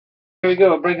Here we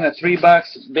go. We're breaking a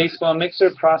 3-box baseball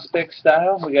mixer, prospect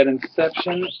style. We got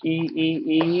Inception,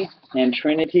 EEE, and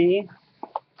Trinity.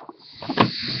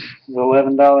 The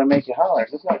 $11 make you holler.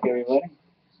 Good luck, everybody.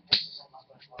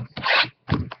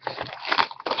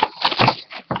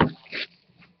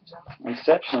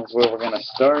 Inception is where we're going to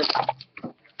start.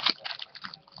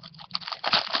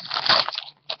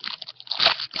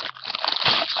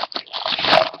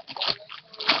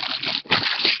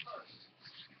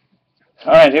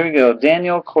 All right, here we go.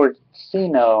 Daniel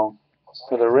Cortino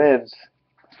for the Reds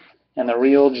and the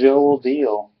real Joel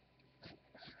Deal.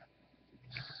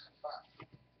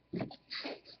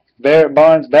 Barrett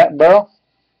Barnes, bat bro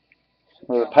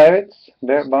for the Pirates.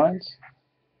 Barrett Barnes.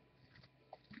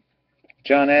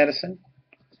 John Addison.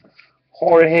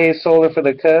 Jorge Soler for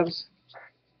the Cubs.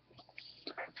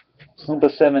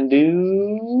 Oompa 7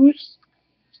 dudes.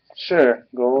 Sure,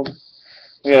 gold.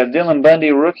 We got a Dylan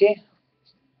Bundy rookie.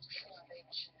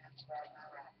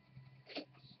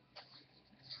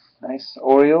 Nice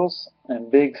Orioles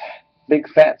and big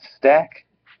fat stack.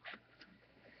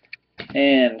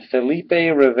 And Felipe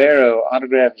Rivero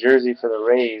autographed jersey for the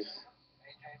Rays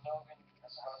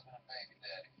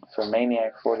for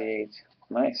Maniac 48.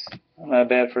 Nice. Not a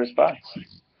bad first box.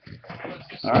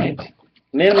 All right.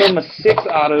 Minimum of 6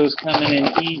 autos coming in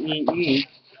EEE.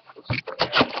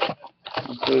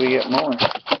 Until we get more.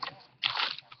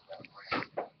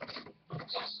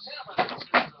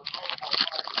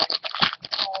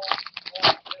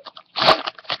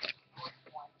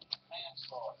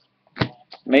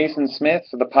 Mason Smith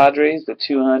for the Padres, the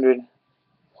 200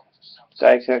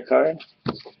 die cut card.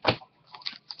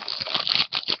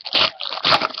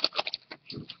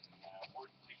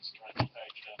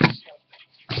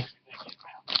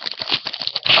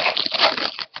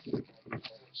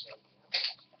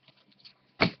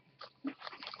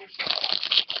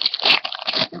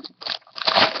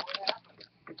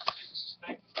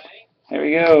 There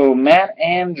we go. Matt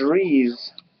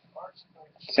Andrees.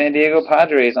 San Diego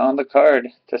Padres on the card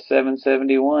to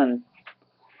 771.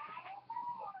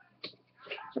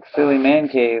 The Philly Man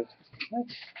Cave.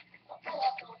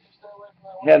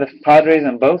 Yeah, the Padres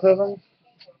in both of them?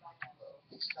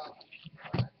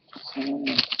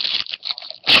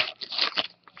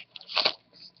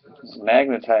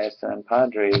 Magnetized and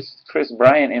Padres. Chris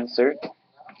Bryant insert.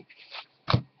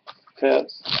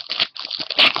 Cubs.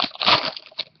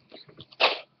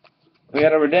 We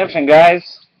got a redemption,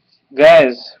 guys.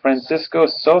 Francisco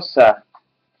Sosa.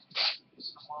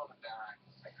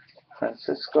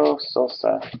 Francisco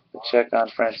Sosa. We'll check on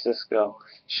Francisco.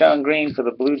 Sean Green for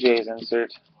the Blue Jays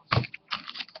insert.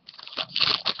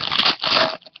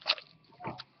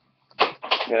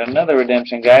 Got another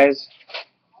redemption, guys.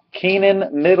 Keenan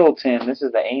Middleton. This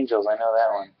is the Angels. I know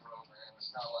that one.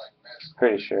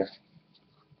 Pretty sure.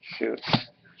 Shoot.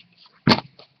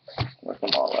 Look them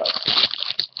all up.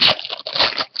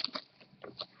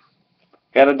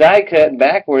 Got a die cut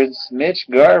backwards. Mitch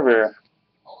Garver.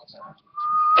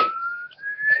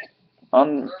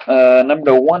 On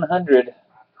number 100.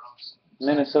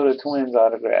 Minnesota Twins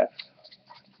autograph.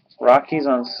 Rockies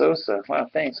on Sosa. Wow,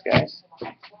 thanks, guys.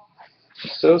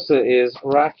 Sosa is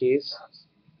Rockies.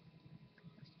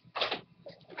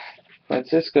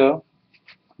 Francisco.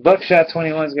 Buckshot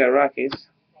 21's got Rockies.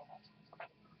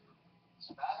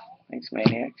 Thanks,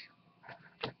 Maniac.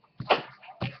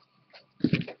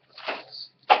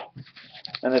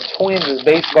 And the Twins is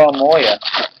Baseball Moya.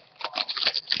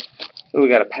 Ooh, we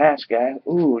got a patch, guy.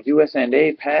 Ooh,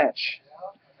 USA patch.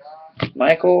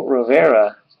 Michael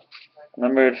Rivera.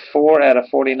 Numbered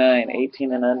 4/49.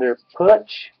 18 and under.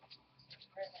 Putch.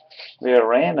 We are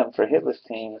random for hitless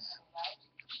teams.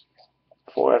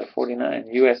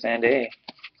 4/49. USA.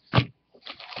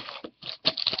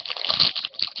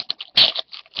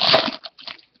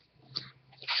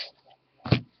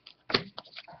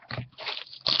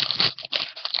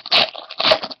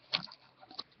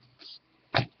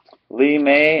 Lee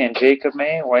May and Jacob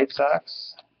May, White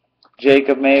Sox.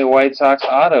 Jacob May, White Sox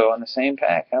auto on the same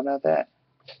pack. How about that?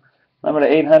 Number to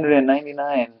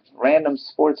 899. Random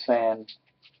sports fan.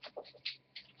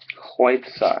 White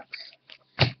Sox.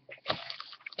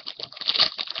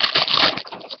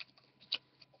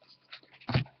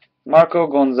 Marco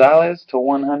Gonzalez to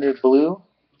 100 blue.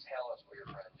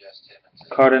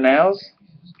 Cardinals.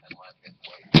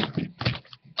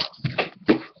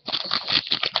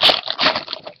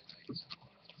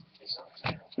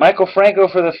 Michael Franco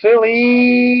for the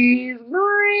Phillies.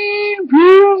 Green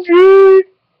PMG.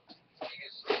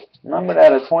 Numbered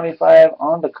out of 25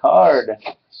 on the card.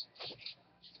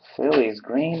 Phillies,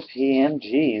 green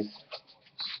PMGs.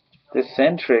 The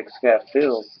Centrix got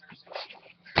Phils.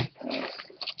 Nice.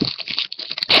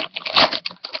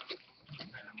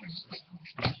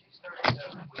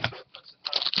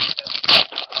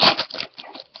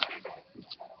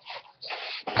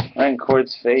 Right in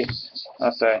Cord's face.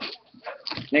 Oh, sorry.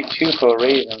 Nick Chufo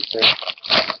Rays insert.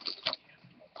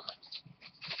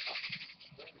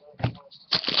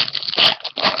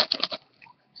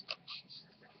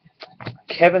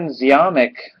 Kevin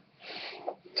Ziamic,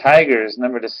 Tigers,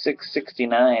 number to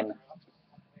 669.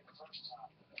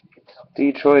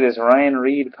 Detroit is Ryan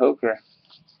Reed, Poker.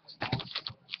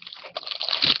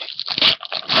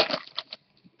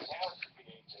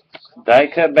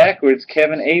 Die cut backwards,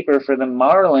 Kevin Aper for the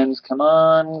Marlins. Come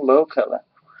on, low color.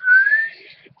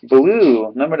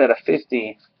 Blue, numbered at a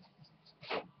 50.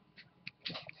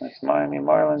 That's Miami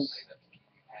Marlins.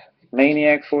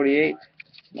 Maniac 48,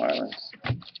 Marlins.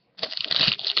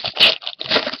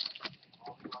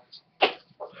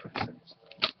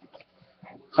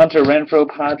 Hunter Renfroe,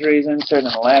 Padres insert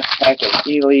in the last pack of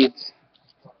Elites.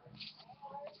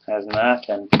 Has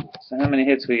nothing. So how many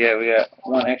hits we got? We got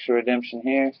one extra redemption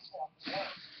here.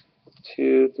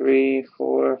 2, 3,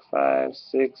 4, 5,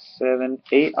 6, 7,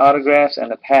 8 autographs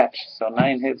and a patch. So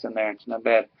 9 hits in there. Not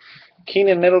bad.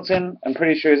 Keenan Middleton, I'm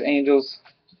pretty sure is Angels.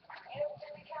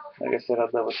 Like I said,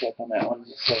 I'll double check on that one in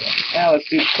a second. Now let's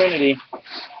do Trinity.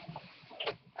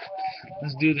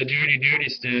 Let's do the dirty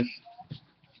stuff.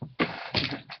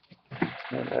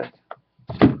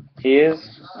 He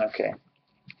is? Okay.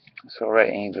 So we'll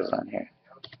write Angels on here.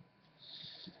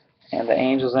 And the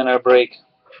Angels in our break.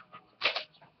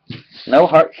 No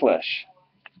Heart Flush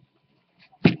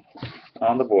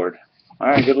on the board.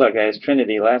 Alright, good luck, guys.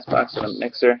 Trinity, last box of the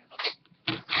mixer.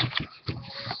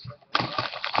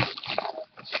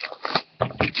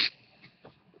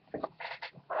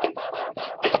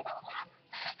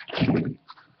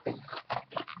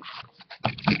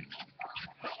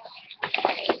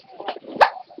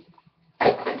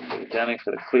 Dummy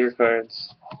for the clear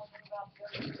cards.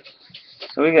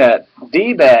 So we got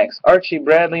D-backs, Archie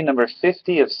Bradley, number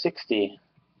 50 of 60.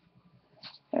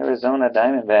 Arizona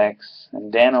Diamondbacks,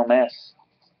 and Dan O'Mess.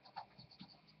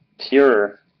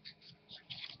 Pure.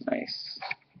 Nice.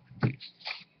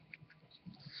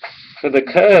 For the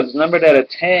Cubs, numbered at a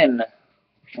 10.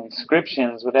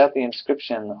 Inscriptions, without the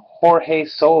inscription, Jorge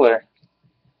Soler.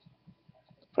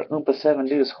 For Oompa 7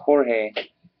 Deuce, Jorge.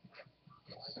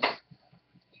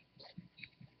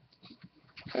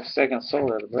 Our second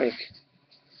Soler to break.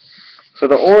 For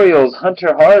the Orioles,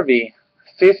 Hunter Harvey,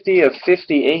 50 of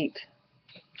 58.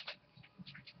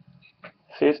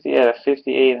 50 out of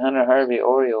 58, Hunter Harvey,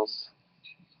 Orioles.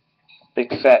 Big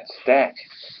fat stack.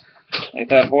 I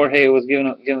thought Jorge was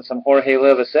giving some Jorge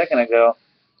love a second ago.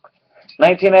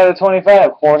 19 out of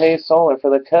 25, Jorge Soler for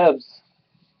the Cubs.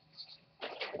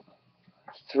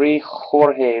 3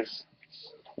 Jorges.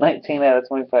 19 out of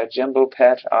 25, Jumbo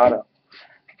Patch Auto.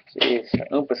 Jeez,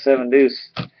 Oompa 7 Deuce.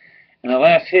 And the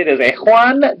last hit is a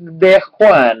Juan de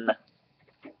Juan.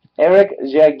 Eric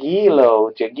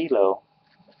Jagielo.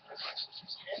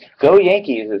 Go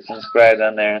Yankees, it's inscribed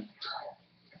on there.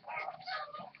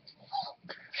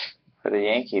 For the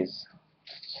Yankees.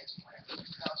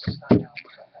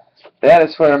 That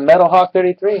is for Metal Hawk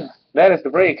 33. That is the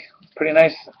break. Pretty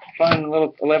nice, fun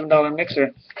little $11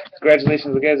 mixer.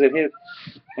 Congratulations to the guys that hit.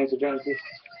 Thanks for joining us.